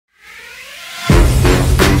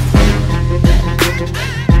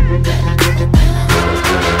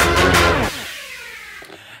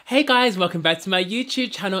Hey guys, welcome back to my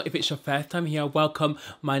YouTube channel. If it's your first time here, welcome.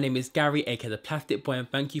 My name is Gary, aka The Plastic Boy, and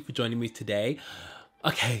thank you for joining me today.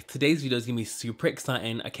 Okay, today's video is gonna be super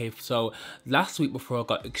exciting. Okay, so last week before I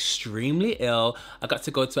got extremely ill, I got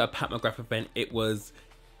to go to a Pat Mcgrath event. It was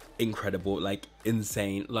incredible, like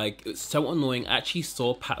insane, like it's so annoying. I actually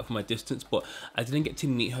saw Pat from a distance, but I didn't get to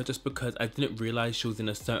meet her just because I didn't realize she was in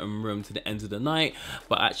a certain room to the end of the night.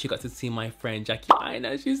 But I actually got to see my friend Jackie. I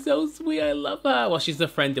know, she's so sweet, I love her. Well, she's a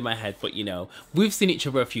friend in my head, but you know, we've seen each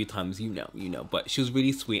other a few times, you know, but she was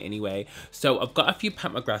really sweet anyway. So I've got a few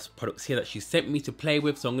Pat Mcgrath products here that she sent me to play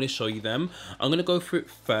with, so I'm going to show you them. I'm going to go through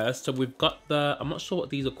it first. So we've got the, I'm not sure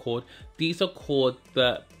what these are called. These are called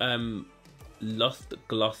the Lost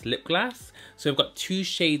Gloss Lip Glass. So I've got two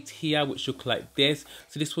shades here which look like this.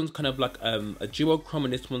 So this one's kind of like a duochrome,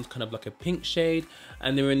 and this one's kind of like a pink shade,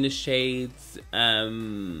 and they're in the shades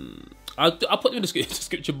I'll put them in the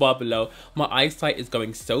description bar below. My eyesight is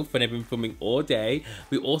going so funny. I've been filming all day.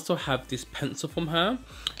 We also have this pencil from her.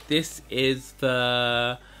 This is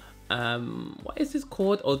the what is this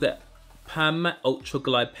called? Oh, the Pam Ultra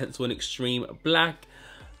Glide Pencil in Extreme Black.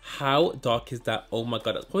 How dark is that? Oh my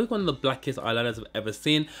god, that's probably one of the blackest eyeliners I've ever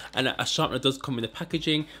seen. And a sharpener does come in the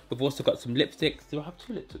packaging. We've also got some lipsticks. Do I have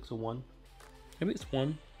two lipsticks or one? Maybe it's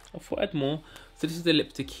one. I thought I had more. So this is the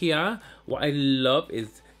lipstick here. What I love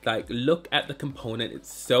is, like, look at the component.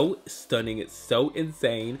 It's so stunning. It's so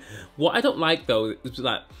insane. What I don't like though is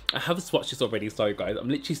that I have swatched this already. Sorry guys, I'm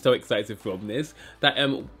literally so excited to film this. That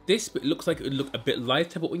this looks like it would look a bit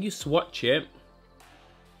lighter, but when you swatch it,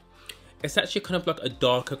 it's actually kind of like a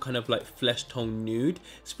darker, kind of like flesh tone nude.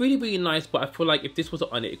 It's really, really nice, but I feel like if this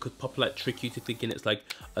wasn't on it, it could pop like trick you to thinking it's like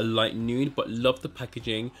a light nude. But love the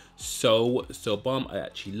packaging, so bomb. I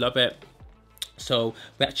actually love it. So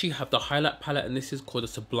we actually have the highlight palette, and this is called the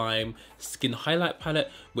Sublime Skin Highlight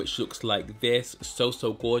Palette, which looks like this.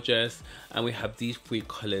 So gorgeous. And we have these three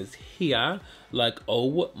colors here. Like,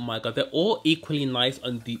 oh my god, they're all equally nice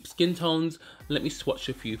on deep skin tones. Let me swatch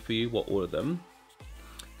a few for you. What, all of them?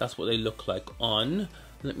 That's what they look like on.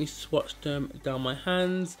 Let me swatch them down my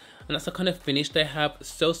hands. And that's the kind of finish they have.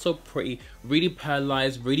 So pretty, really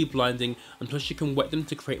pearlized, really blinding. And plus you can wet them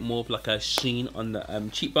to create more of like a sheen on the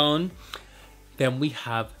cheekbone. Then we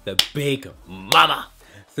have the big mama.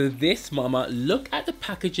 So this mama, look at the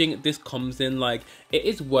packaging this comes in. Like, it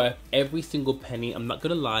is worth every single penny. I'm not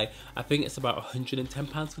gonna lie. I think it's about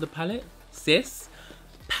 £110 for the palette. Sis,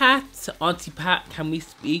 Pat, Auntie Pat, can we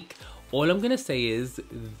speak? All I'm gonna say is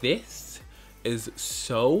this is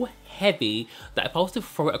so heavy that if I was to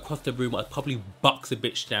throw it across the room, I'd probably box a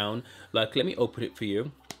bitch down. Like, let me open it for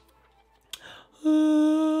you.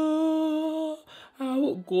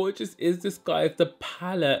 How gorgeous is this, guys? The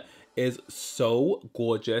palette is so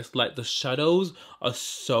gorgeous. Like, the shadows are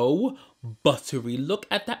so buttery. Look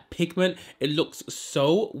at that pigment. It looks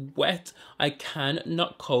so wet. I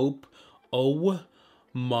cannot cope. Oh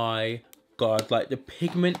my god, like the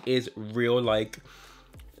pigment is real. Like,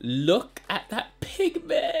 look at that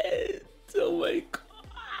pigment. Oh my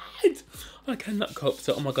god, I cannot cope.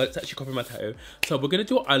 So, oh my god, it's actually covering my tattoo. So we're gonna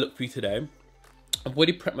do an eye look for you today. I've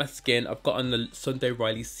already prepped my skin. I've got on the Sunday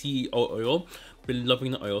Riley CEO oil. Been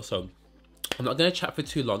loving the oil, so I'm not gonna chat for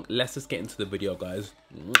too long. Let's just get into the video, guys.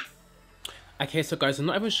 Okay, so guys, I'm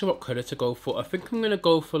not even sure what color to go for. I think I'm gonna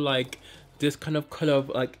go for like this kind of color of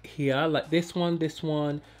like here, like this one, this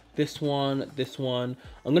one, this one, this one.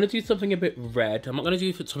 I'm gonna do something a bit red. I'm not gonna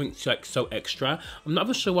do something like so extra. I'm not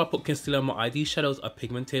even sure why I put concealer on my eye. These shadows are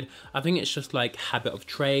pigmented. I think it's just like habit of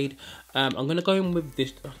trade. I'm gonna go in with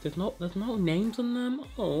this. Oh, there's no names on them.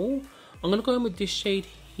 Oh, I'm gonna go in with this shade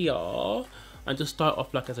here and just start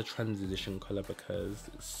off like as a transition color because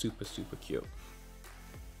it's super cute.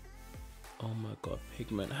 Oh my god,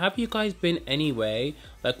 pigment. Have you guys been anyway?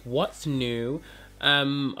 Like, what's new?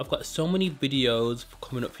 I've got so many videos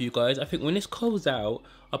coming up for you guys. I think when this goes out,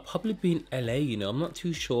 I'll probably be in LA, you know. I'm not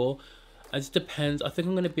too sure. It just depends. I think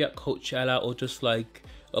I'm going to be at Coachella, or just like,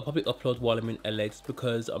 I'll probably upload while I'm in LA, just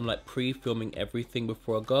because I'm like pre-filming everything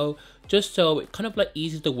before I go. Just so it kind of like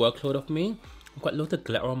eases the workload off me. I've got loads of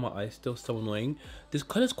glitter on my eyes still, so annoying. This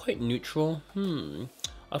color is quite neutral.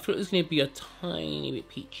 I thought it was going to be a tiny bit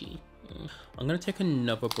peachy. I'm going to take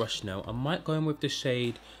another brush now. I might go in with the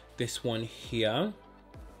shade, this one here.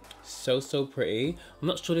 So pretty. I'm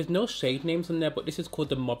not sure, there's no shade names on there, but this is called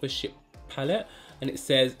the Mothership palette, and it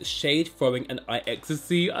says shade throwing and eye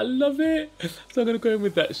ecstasy. I love it. So I'm gonna go in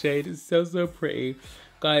with that shade. It's so pretty.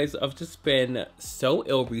 Guys, I've just been so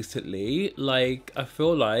ill recently. Like, I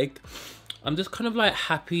feel like I'm just kind of like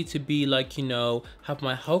happy to be like, you know, have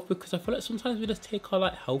my health, because I feel like sometimes we just take our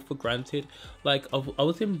like health for granted. Like, I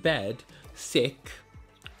was in bed sick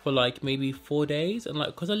for like maybe 4 days, and like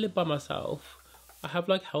because I live by myself, I have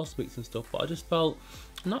like housemates and stuff, but I just felt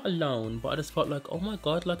not alone, but I just felt like, oh my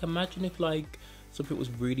god, like imagine if like something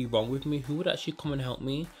was really wrong with me, who would actually come and help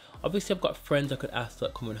me? Obviously I've got friends I could ask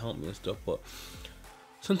that come and help me and stuff, but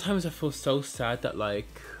sometimes I feel so sad that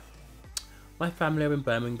like my family are in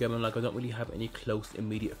Birmingham and like I don't really have any close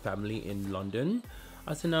immediate family in London.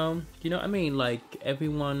 I don't know, you know what I mean? Like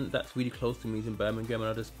everyone that's really close to me is in Birmingham,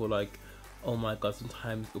 and I just feel like, oh my god,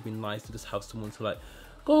 sometimes it would be nice to just have someone to like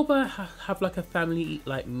go over, have like a family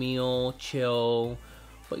like meal, chill.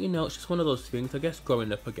 But you know, it's just one of those things, I guess,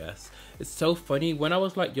 growing up, I guess. It's so funny, when I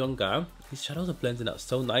was like younger, these shadows are blending out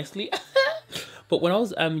so nicely. But when I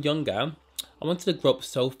was younger, I wanted to grow up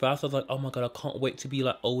so fast. I was like, oh my god, I can't wait to be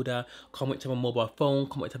like older. Can't wait to have a mobile phone.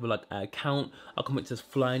 Can't wait to have like an account. I can't wait to just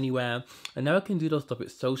fly anywhere. And now I can do those stuff.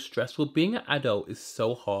 It's so stressful. Being an adult is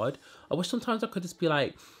so hard. I wish sometimes I could just be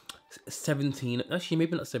like 17, actually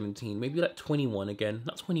maybe not 17, maybe like 21 again,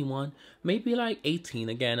 not 21, maybe like 18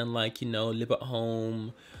 again, and like, you know, live at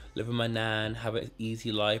home, live with my nan, have an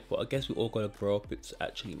easy life. But I guess we all gotta grow up. It's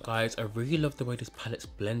actually, guys, I really love the way this palette's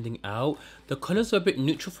blending out. The colors are a bit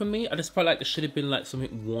neutral for me. I just felt like it should have been like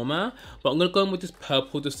something warmer, but I'm gonna go in with this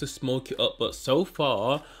purple just to smoke it up. But so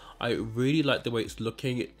far I really like the way it's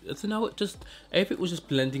looking. I don't know, it just, everything was just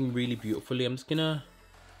blending really beautifully. I'm just gonna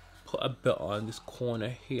put a bit on this corner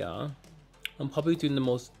here. I'm probably doing the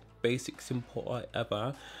most basic simple eye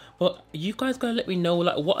ever, but you guys gotta let me know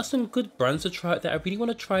like what are some good brands to try out there. I really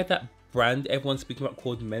want to try that brand everyone's speaking about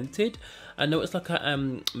called Mented. I know it's like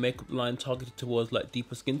a makeup line targeted towards like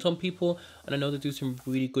deeper skin tone people, and I know they do some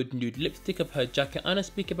really good nude lipstick. I've heard Jacket Anna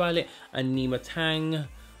speak about it, and Nima Tang.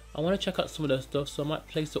 I want to check out some of their stuff, so I might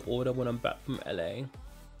place an order when I'm back from LA,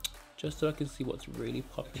 just so I can see what's really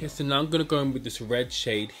popping. Okay, so now I'm gonna go in with this red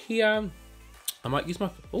shade here. I might use my,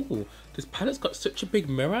 oh, this palette's got such a big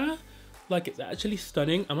mirror. Like, it's actually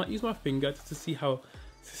stunning. I might use my finger just to see how,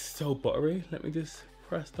 this is so buttery. Let me just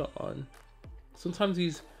press that on. Sometimes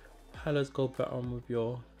these palettes go better on with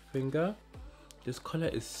your finger. This color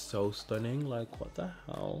is so stunning. Like, what the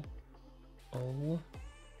hell? Oh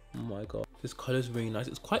my god. This color is really nice.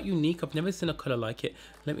 It's quite unique. I've never seen a color like it.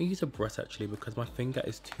 Let me use a brush actually, because my finger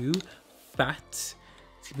is too fat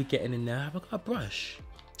to be getting in there. Have I got a brush?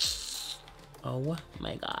 Oh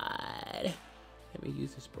my god. Let me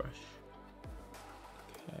use this brush.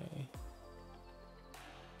 Okay.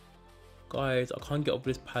 Guys, I can't get over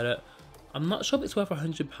this palette. I'm not sure if it's worth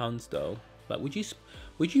 £100 though. Like, would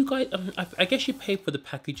you guys, I guess you pay for the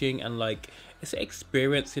packaging and like, it's an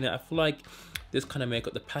experience in it. I feel like this kind of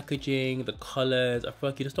makeup, the packaging, the colors, I feel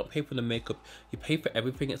like you just don't pay for the makeup, you pay for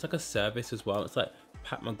everything. It's like a service as well. It's like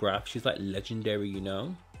Pat Mcgrath, she's like legendary, you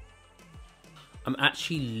know. I'm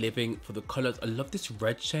actually living for the colors. I love this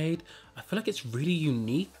red shade. I feel like it's really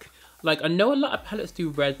unique. Like, I know a lot of palettes do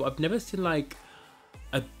red, but I've never seen like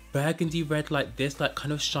a burgundy red like this, like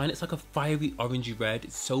kind of shine. It's like a fiery orangey red.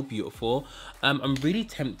 It's so beautiful. I'm really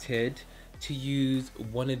tempted to use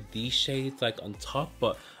one of these shades like on top,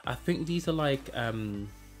 but I think these are like a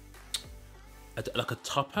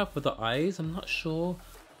topper for the eyes. I'm not sure.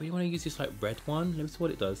 I really want to use this like red one. Let me see what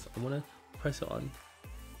it does. I want to press it on.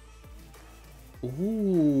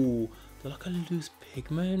 Ooh, they're like a loose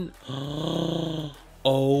pigment. Oh,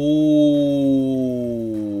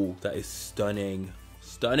 that is stunning.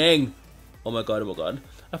 Stunning. Oh my god, oh my god.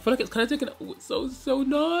 I feel like it's kind of taking, oh, it's so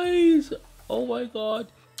nice. Oh my god.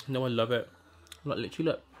 No, I love it. I'm like literally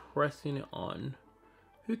like pressing it on.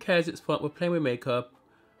 Who cares? It's fun. We're playing with makeup.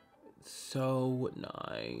 It's so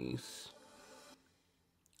nice.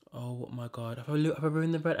 Oh my god. Have I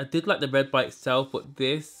ruined the red? I did like the red by itself, but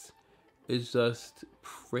this is just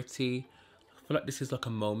pretty. I feel like this is like a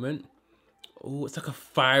moment. Oh, it's like a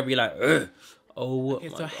fiery like ugh. Oh, okay,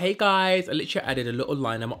 so god. Hey guys, I literally added a little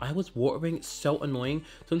liner. My eye was watering. It's so annoying.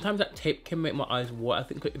 Sometimes that tape can make my eyes water. I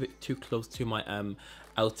think if it's too close to my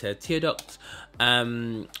outer tear duct.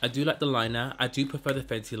 I do like the liner. I do prefer the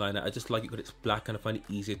Fenty liner. I just like it because it's black and I find it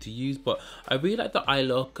easier to use. But I really like the eye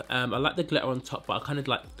look. I like the glitter on top, but I kind of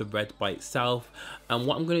like the red by itself. And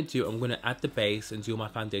what I'm going to do, I'm going to add the base and do my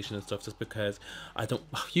foundation and stuff, just because I don't,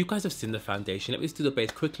 you guys have seen the foundation. Let me just do the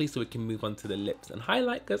base quickly so we can move on to the lips and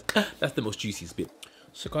highlight, because that's the most juiciest bit.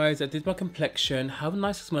 So guys, I did my complexion. How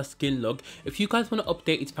nice does my skin look? If you guys want to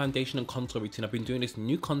update its foundation and contour routine, I've been doing this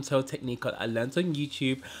new contour technique I learned on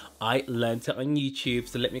YouTube.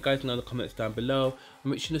 So let me guys know in the comments down below.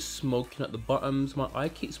 I'm actually smoking at the bottoms. My eye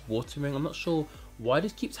keeps watering. I'm not sure why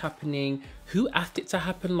this keeps happening. Who asked it to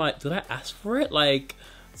happen? Like, did I ask for it? Like,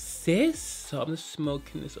 sis. So I'm just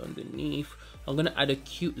smoking this underneath. I'm gonna add a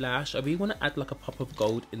cute lash. I really want to add like a pop of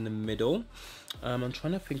gold in the middle. I'm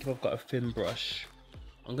trying to think if I've got a thin brush.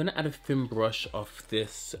 I'm gonna add a thin brush of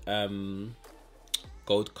this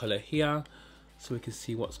gold color here, so we can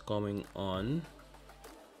see what's going on.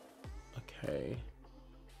 Okay.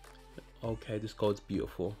 Okay, this gold's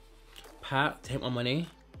beautiful. Pat, take my money.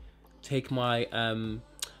 Take my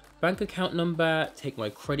bank account number. Take my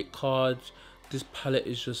credit card. This palette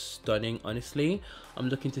is just stunning, honestly. I'm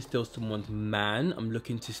looking to steal someone's man. I'm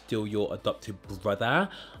looking to steal your adopted brother.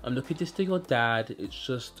 I'm looking to steal your dad. It's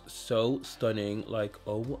just so stunning. Like,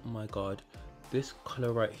 oh my god. This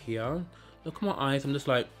color right here. Look at my eyes. I'm just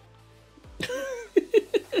like...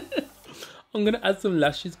 I'm gonna add some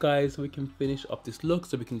lashes, guys, so we can finish off this look,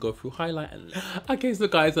 so we can go through highlight and... Okay, so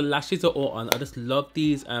guys, the lashes are all on. I just love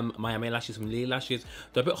these Miami lashes from Lily Lashes.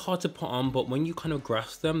 They're a bit hard to put on, but when you kind of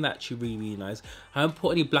grasp them, they're actually really, really nice. I haven't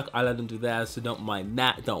put any black eyeliner under there, so don't mind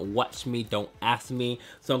that. Don't watch me, don't ask me.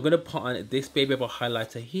 So I'm gonna put on this baby of a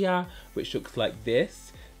highlighter here, which looks like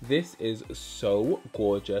this. This is so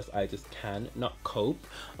gorgeous. I just cannot cope.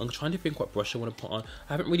 I'm trying to think what brush I want to put on.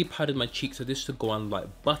 I haven't really powdered my cheeks, so this should go on like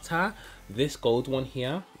butter. This gold one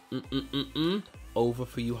here, over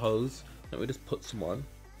for you hoes. Let me just put some on.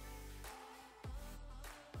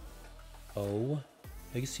 Oh,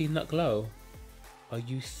 are you seeing that glow? Are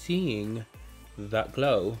you seeing that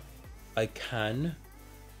glow? I can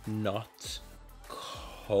not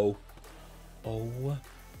cope. Oh,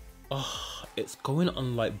 it's going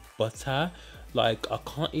on like butter. Like I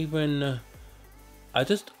can't even, I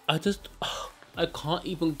can't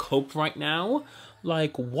even cope right now.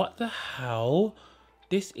 Like what the hell?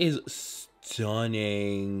 This is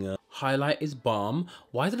stunning. Highlight is bomb.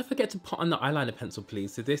 Why did I forget to put on the eyeliner pencil,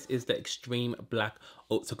 please? So this is the Extreme Black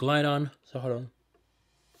Ultra Glide On. So hold on.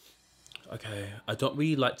 Okay, I don't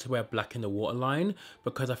really like to wear black in the waterline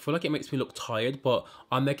because I feel like it makes me look tired, but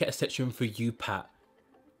I'll make it a section for you, Pat.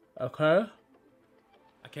 Okay.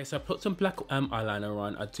 Okay, so I put some black eyeliner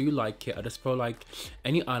on. I do like it. I just feel like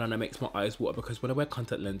any eyeliner makes my eyes water, because when I wear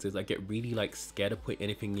contact lenses, I get really like scared of putting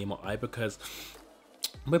anything near my eye, because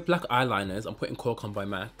with black eyeliners, I'm putting Qualcomm by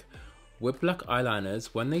MAC. With black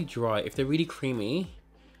eyeliners, when they dry, if they're really creamy,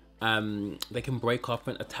 they can break off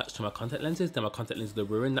and attach to my contact lenses, then my contact lenses are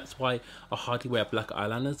ruined. That's why I hardly wear black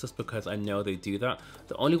eyeliners, just because I know they do that.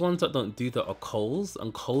 The only ones that don't do that are Kohl's,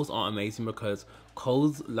 and Kohl's aren't amazing because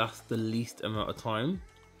Kohl's last the least amount of time,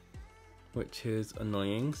 which is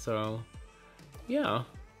annoying. So yeah,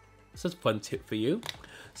 it's just a fun tip for you.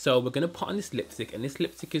 So we're gonna put on this lipstick, and this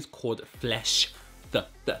lipstick is called Flesh the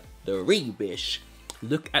Rebish.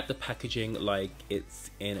 Look at the packaging, like it's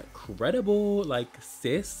incredible. Like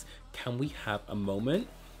sis, can we have a moment?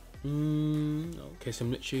 Okay, so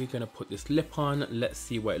I'm literally gonna put this lip on. Let's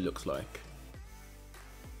see what it looks like.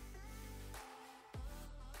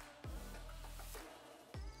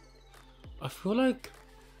 I feel like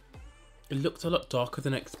it looks a lot darker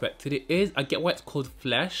than I expected. It is. I get why it's called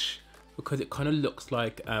Flesh, because it kind of looks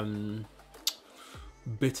like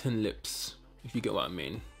bitten lips, if you get what I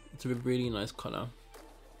mean. It's a really nice color,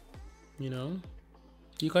 you know.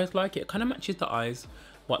 Do you guys like it? It kind of matches the eyes,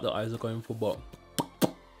 what the eyes are going for, but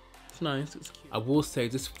it's nice. It's cute. I will say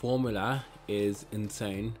this formula is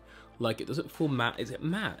insane. Like, it doesn't feel matte. Is it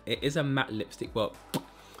matte? It is a matte lipstick, but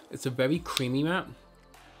it's a very creamy matte.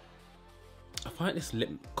 I find this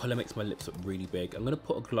lip color makes my lips look really big. I'm gonna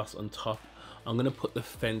put a gloss on top. I'm gonna put the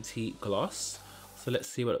Fenty gloss. So let's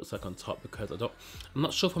see what it looks like on top, because I'm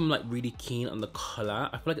not sure if I'm like really keen on the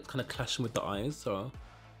color. I feel like it's kind of clashing with the eyes. So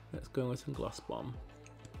let's go with some gloss bomb.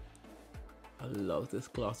 I love this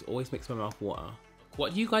gloss. It always makes my mouth water.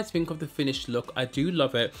 What do you guys think of the finished look? I do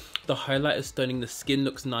love it. The highlight is stunning. The skin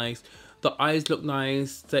looks nice. The eyes look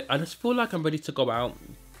nice. I just feel like I'm ready to go out.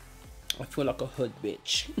 I feel like a hood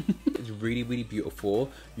bitch. It's really, really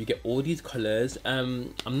beautiful. You get all these colors.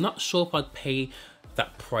 I'm not sure if I'd pay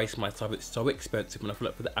that price myself. It's so expensive, and I feel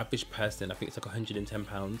like for the average person, I think it's like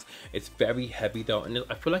 £110. It's very heavy though, and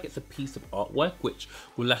I feel like it's a piece of artwork which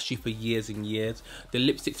will last you for years and years. The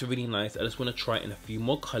lipsticks are really nice. I just want to try it in a few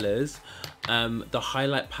more colors. The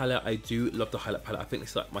highlight palette, I do love the highlight palette. I think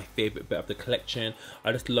it's like my favorite bit of the collection.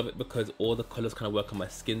 I just love it because all the colors kind of work on my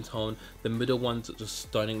skin tone. The middle ones are just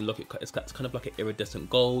stunning. Look, it's kind of like an iridescent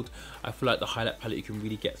gold. I feel like the highlight palette you can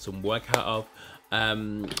really get some work out of.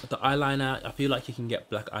 The eyeliner, I feel like you can get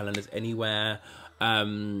black eyeliners anywhere.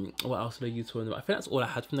 What else did I use for them? I think that's all I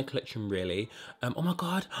had from the collection, really. Oh my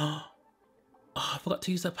god, oh, I forgot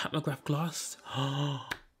to use that Pat Mcgrath gloss.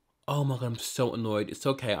 Oh my god, I'm so annoyed. It's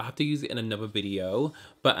okay, I have to use it in another video.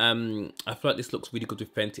 But I feel like this looks really good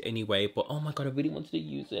with Fenty anyway. But oh my god, I really wanted to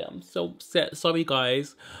use it. I'm so upset. Sorry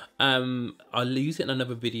guys. I'll use it in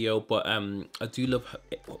another video. But I do love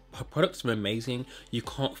her products are amazing. You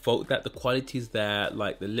can't fault that. The quality is there.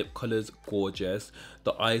 Like the lip color's gorgeous.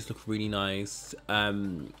 The eyes look really nice.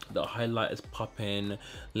 The highlight is popping.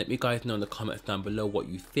 Let me guys know in the comments down below what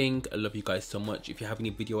you think. I love you guys so much. If you have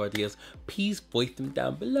any video ideas, please voice them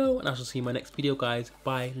down below. And I shall see you in my next video, guys.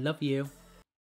 Bye. Love you.